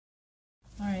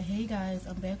Alright, hey guys,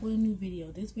 I'm back with a new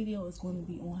video. This video is going to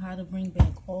be on how to bring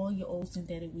back all your old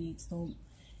synthetic wigs.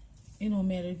 It don't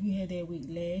matter if you had that wig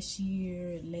last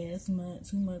year, last month,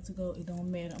 2 months ago, it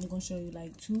don't matter. I'm going to show you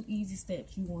like 2 easy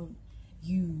steps you want to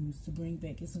use to bring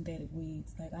back your synthetic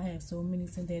wigs. Like, I have so many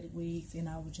synthetic wigs and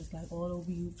I was just like all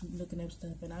over YouTube looking up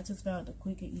stuff, and I just found a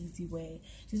quick and easy way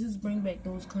to just bring back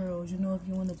those curls. You know, if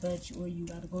you're on a budget or you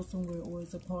got to go somewhere or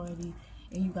it's a party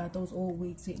and you got those old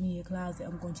wigs sitting in your closet,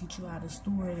 I'm going to teach you how to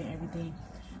store it and everything.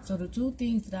 So the 2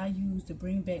 things that I use to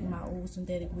bring back my old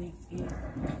synthetic wigs is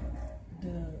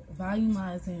the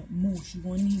volumizing mousse. You're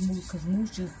going to need mousse because mousse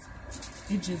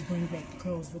just brings back the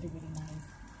curls really, really nice.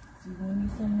 So you're going to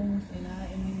need some mousse, and I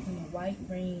am using a White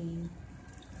Rain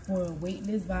for a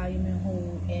weightless volume and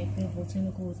hold active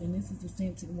botanicals, and this is the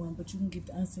scented one, but you can get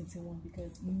the unscented one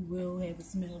because you will have a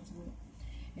smell to it.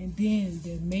 And then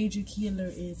the major killer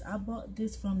is I bought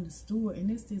this from the store, and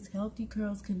this is Healthy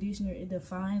Curls Conditioner. It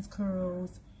defines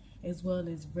curls as well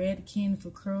as Redken for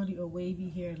curly or wavy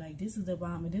hair. Like, this is the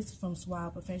bomb, and this is from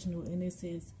Suave Professional, and this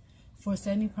is for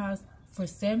 75%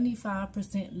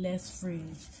 less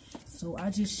frizz. So I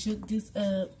just shook this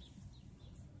up,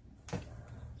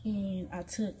 and I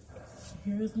took,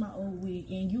 here's my old wig,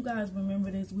 and you guys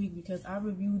remember this wig because I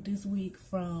reviewed this wig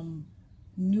from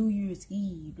New Year's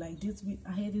Eve. Like, this week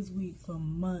I had this wig for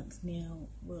months now,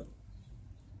 well,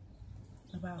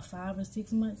 about 5 or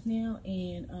 6 months now,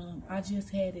 and I just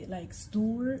had it like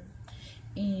stored.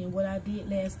 And what I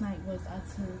did last night was I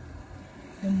took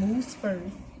the mousse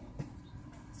first.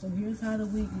 So here's how the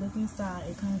wig look inside.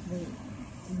 It comes with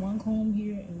 1 comb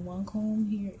here and 1 comb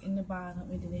here in the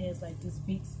bottom, and then it has like this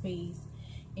big space,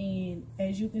 and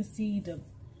as you can see, the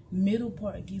middle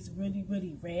part gets really,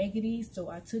 really raggedy. So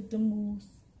I took the mousse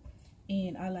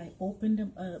and I like opened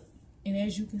them up, and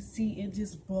as you can see, it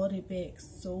just brought it back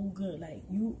so good. Like,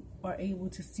 you are able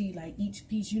to see like each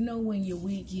piece. You know, when your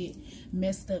wig get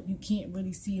messed up, you can't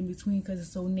really see in between because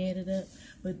it's so knotted up.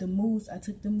 But the mousse, I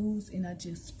took the mousse and I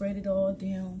just spread it all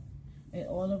down and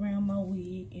all around my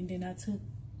wig, and then I took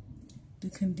the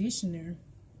conditioner,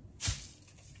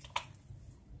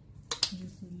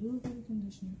 just a little bit of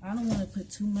conditioner. I don't want to put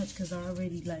too much because I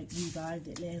already like revived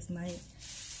it last night.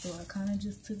 So I kind of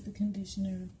just took the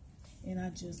conditioner and I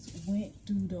just went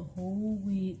through the whole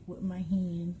wig with my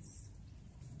hands.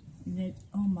 And that,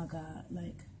 oh my God,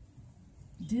 like,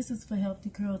 this is for healthy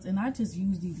curls, and I just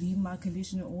usually leave my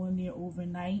conditioner on there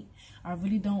overnight. I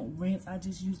really don't rinse. I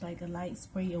just use like a light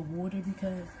spray of water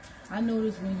because I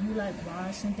notice when you like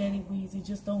wash synthetic wigs, it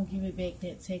just don't give it back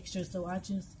that texture. So I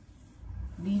just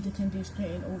leave the conditioner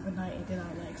in overnight, and then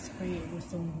I like spray it with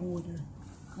some water,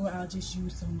 or I'll just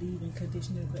use some leave-in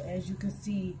conditioner. But as you can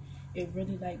see, it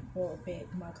really like brought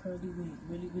back my curly wig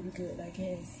really, really good. Like,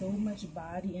 it has so much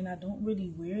body, and I don't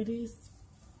really wear this,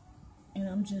 and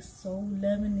I'm just so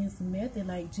loving this method.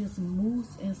 Like, just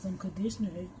mousse and some conditioner.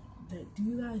 Like, do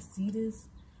you guys see this?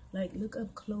 Like, look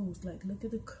up close. Like, look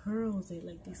at the curls.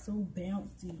 Like, they're so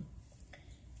bouncy.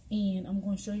 And I'm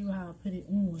going to show you how I put it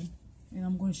on, and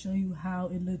I'm going to show you how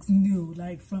it looks new.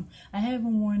 Like, I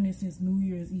haven't worn this since New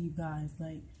Year's Eve, guys.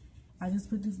 Like, I just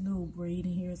put this little braid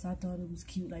in here, so I thought it was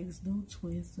cute, like this little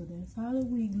twist. So that's how the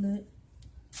wig look.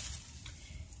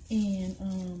 And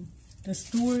the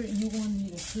store, you're going to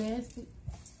need a plastic.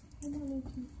 You're going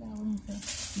to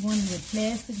need a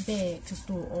plastic bag to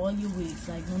store all your wigs.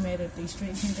 Like, no matter if they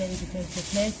straight synthetic, because the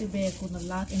plastic bag is going to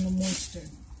lock in the moisture.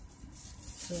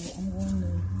 So I'm going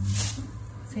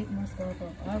to take my scarf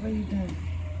off. I already done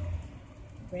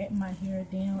wrap my hair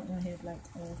down, and I have like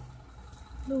a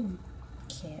little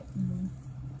cap. I'm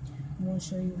going to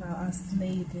show you how I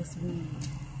slayed this wig.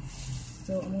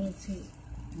 So I'm going to take,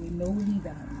 with no leave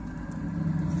out,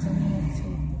 so I'm going to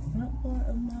take the front part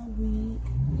of my wig,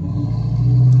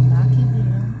 lock it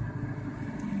down,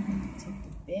 take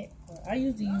the back part. I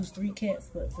usually use 3 caps,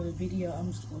 but for the video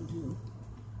I'm just going to do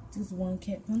just 1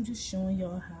 cap. I'm just showing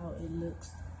y'all how it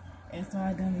looks after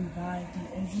I done revived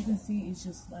it. As you can see, it's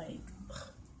just like,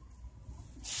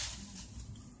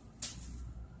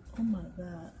 oh my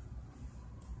God,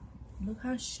 look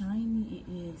how shiny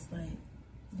it is. Like,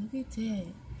 look at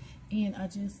that. And I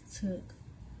just took,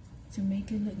 to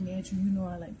make it look natural, you know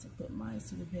I like to put mine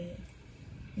to the back,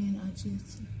 and I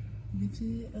just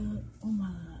lifted it up. Oh my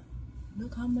God,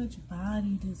 look how much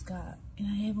body this got. And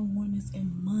I haven't worn this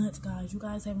in months, guys. You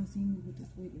guys haven't seen me with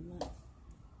this wig in months.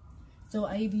 So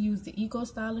I either use the Eco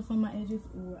Styler for my edges,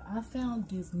 or I found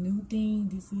this new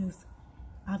thing.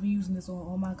 I've been using this on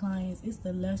all my clients. It's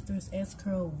the Lustrous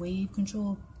S-Curl Wave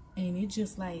Control, and it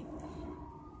just like,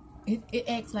 it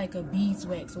acts like a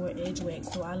beeswax or edge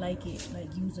wax, so I like it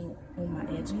like using on my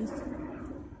edges.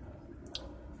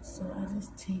 So So I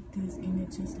just take this and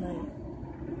it just like,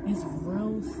 it's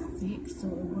real thick, so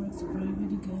it works really,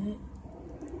 really good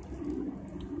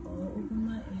all over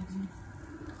my edges,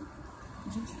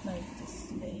 just like the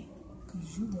slay.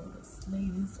 Cause you wanna slay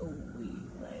this old wig.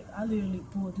 Like, I literally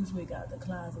pulled this wig out the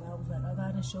closet. I was like, I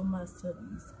gotta show my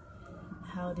subbies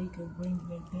how they could bring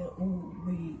back their old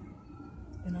wig.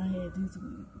 And I had this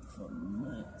wig for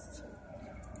months.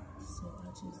 So I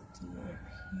just do it up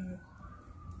here.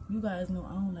 You guys know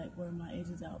I don't like wearing my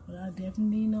edges out, but I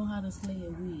definitely know how to slay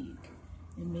a wig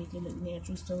and make it look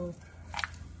natural. So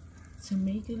to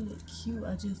make it look cute,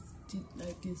 I just did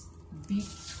like this big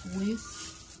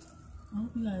twist. I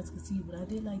hope you guys can see, but I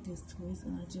did like this twist,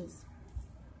 and I just,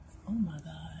 oh my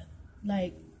god.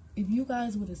 Like, if you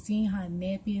guys would have seen how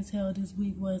nappy as hell this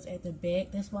wig was at the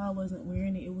back, that's why I wasn't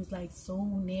wearing it. It was like so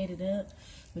natted up.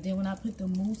 But then when I put the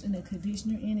mousse and the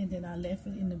conditioner in, and then I left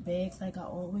it in the bags like I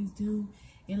always do,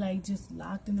 it like just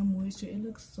locked in the moisture. It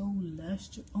looks so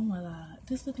lustrous. Oh my god.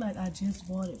 This look like I just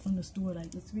bought it from the store.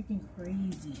 Like, it's freaking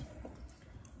crazy.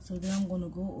 So then I'm going to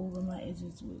go over my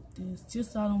edges with this,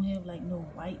 just so I don't have like no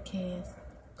white cast.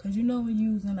 Because you know when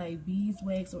you're using like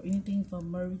beeswax or anything from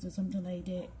Murray's or something like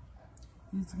that,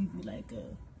 just give you like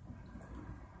a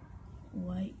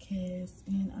white cast.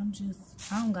 And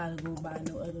I don't got to go buy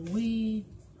no other wig.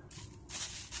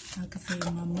 I can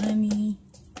save my money.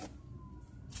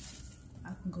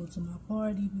 I can go to my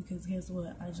party because guess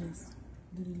what? I just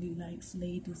literally like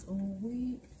slayed this old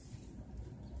wig.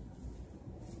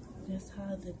 That's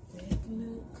how the back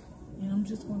look, and I'm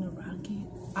just gonna rock it.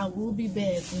 I will be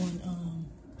back on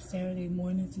Saturday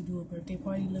morning to do a birthday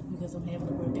party look because I'm having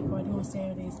a birthday party on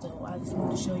Saturday. So I just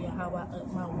want to show you how I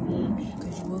up my wig,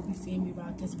 because you will be seeing me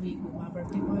rock this wig with my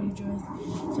birthday party dress.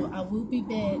 So I will be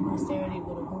back on Saturday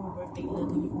with a whole birthday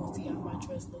look, and you will see how my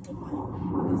dress look and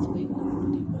this wig look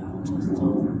with it. But I'm just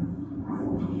so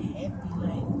happy,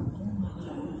 like, oh my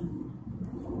god.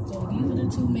 So these are the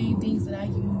two main things that I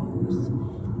use.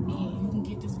 And you can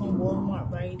get this from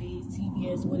Walmart, Rite Aid,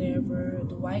 CVS, whatever.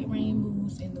 The White Rain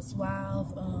Mousse and the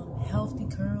Suave Healthy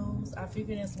Curls. I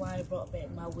figured that's why I brought back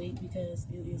my wig, because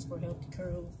it is for healthy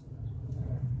curls.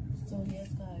 So yes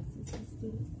guys, this is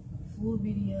the full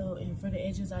video. And for the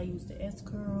edges, I use the S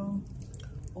curl,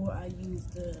 or I use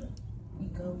the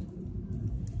Eco.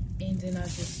 And then I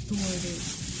just stored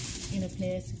it in a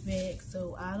plastic bag.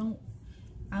 So I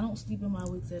don't sleep in my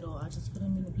wigs at all. I just put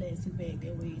them in the plastic bag.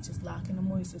 That way it just lock in the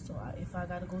moisture. So if I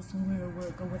gotta go somewhere or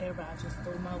work or whatever, I just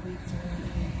throw my wigs on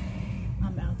and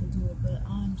I'm out to do it. But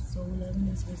I'm so loving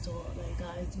this wig. So like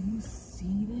guys, do you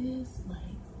see this?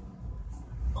 Like,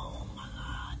 oh my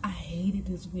god, I hated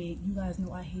this wig. You guys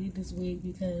know I hated this wig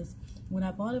because when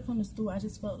I bought it from the store, I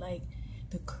just felt like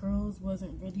the curls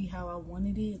wasn't really how I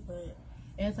wanted it. But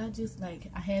as I just like,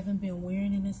 I haven't been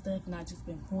wearing it and stuff, and I just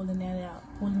been pulling it out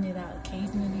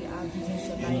occasionally, I begin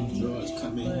to like it.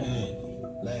 Come in handy.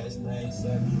 Last night,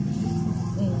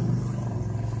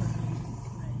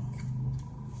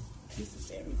 this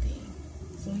is everything.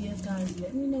 So yes guys,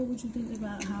 let me know what you think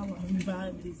about how I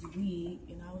revived this wig,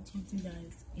 and I will talk to you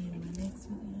guys in my next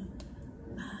video.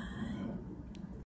 Bye.